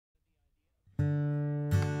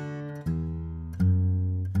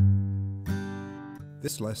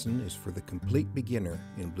This lesson is for the complete beginner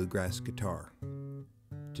in bluegrass guitar.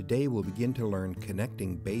 Today we'll begin to learn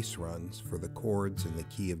connecting bass runs for the chords in the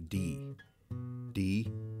key of D,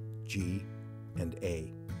 D, G, and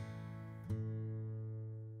A.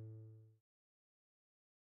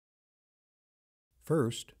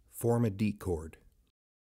 First, form a D chord.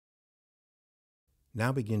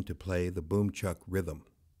 Now begin to play the boom chuck rhythm.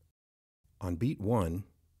 On beat 1,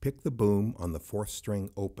 pick the boom on the 4th string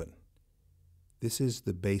open. This is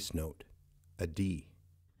the bass note, a D.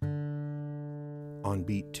 On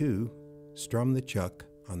beat 2, strum the chuck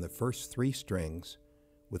on the first 3 strings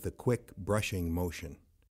with a quick brushing motion.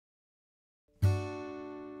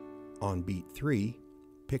 On beat 3,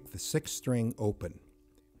 pick the 6th string open,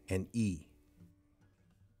 an E.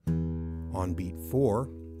 On beat 4,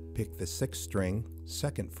 pick the 6th string,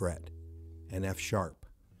 2nd fret, an F sharp.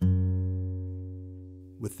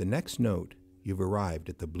 With the next note, you've arrived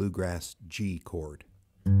at the bluegrass G chord.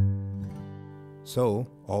 So,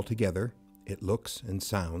 altogether, it looks and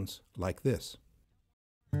sounds like this.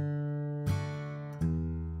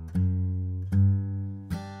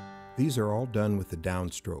 These are all done with the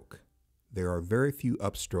downstroke. There are very few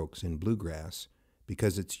upstrokes in bluegrass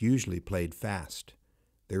because it's usually played fast.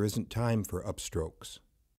 There isn't time for upstrokes.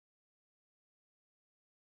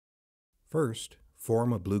 First,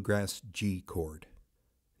 form a bluegrass G chord.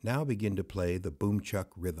 Now begin to play the boom chuck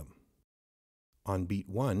rhythm. On beat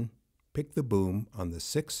 1, pick the boom on the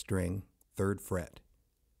 6th string, 3rd fret.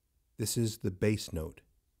 This is the bass note,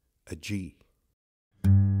 a G.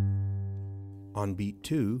 On beat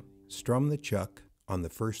 2, strum the chuck on the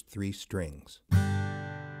first 3 strings.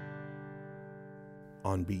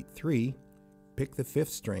 On beat 3, pick the 5th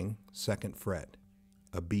string, 2nd fret,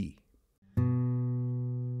 a B.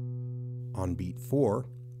 On beat 4,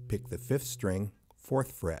 pick the 5th string,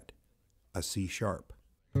 4th fret, a C sharp.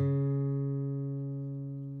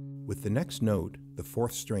 With the next note, the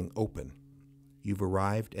 4th string open, you've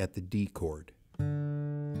arrived at the D chord.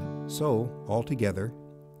 So, altogether,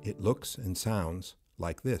 it looks and sounds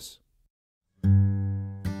like this.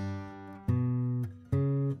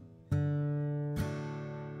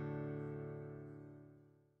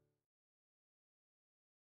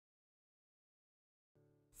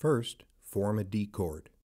 First, form a D chord.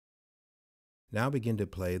 Now begin to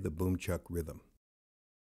play the boom chuck rhythm.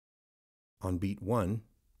 On beat 1,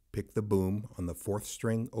 pick the boom on the 4th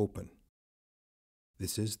string open.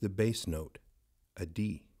 This is the bass note, a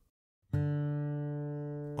D.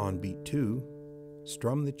 On beat 2,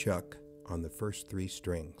 strum the chuck on the first 3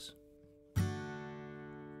 strings.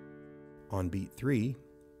 On beat 3,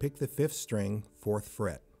 pick the 5th string, 4th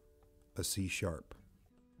fret, a C sharp.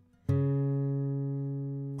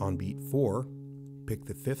 On beat 4, pick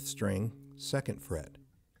the 5th string, 2nd fret,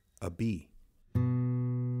 a B.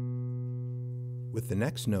 With the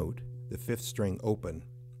next note, the 5th string open,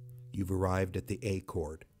 you've arrived at the A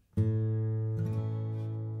chord.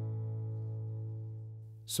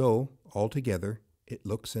 So, altogether, it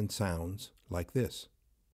looks and sounds like this.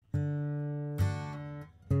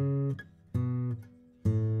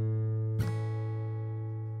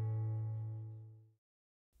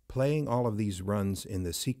 Playing all of these runs in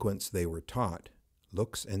the sequence they were taught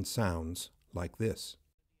looks and sounds like this.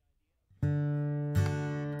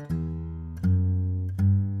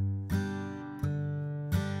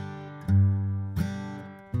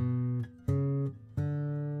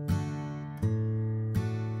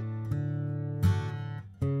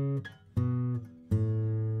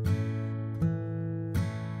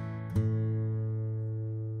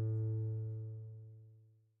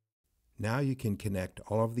 Now you can connect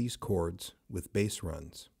all of these chords with bass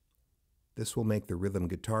runs. This will make the rhythm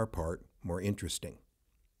guitar part more interesting.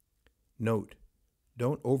 Note,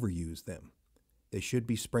 don't overuse them. They should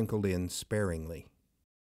be sprinkled in sparingly.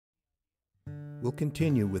 We'll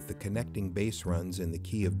continue with the connecting bass runs in the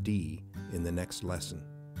key of D in the next lesson.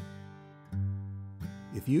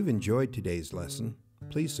 If you've enjoyed today's lesson,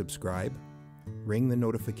 please subscribe, ring the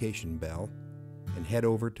notification bell, and head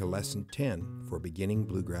over to Lesson 10 for beginning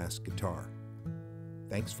bluegrass guitar.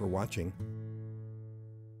 Thanks for watching.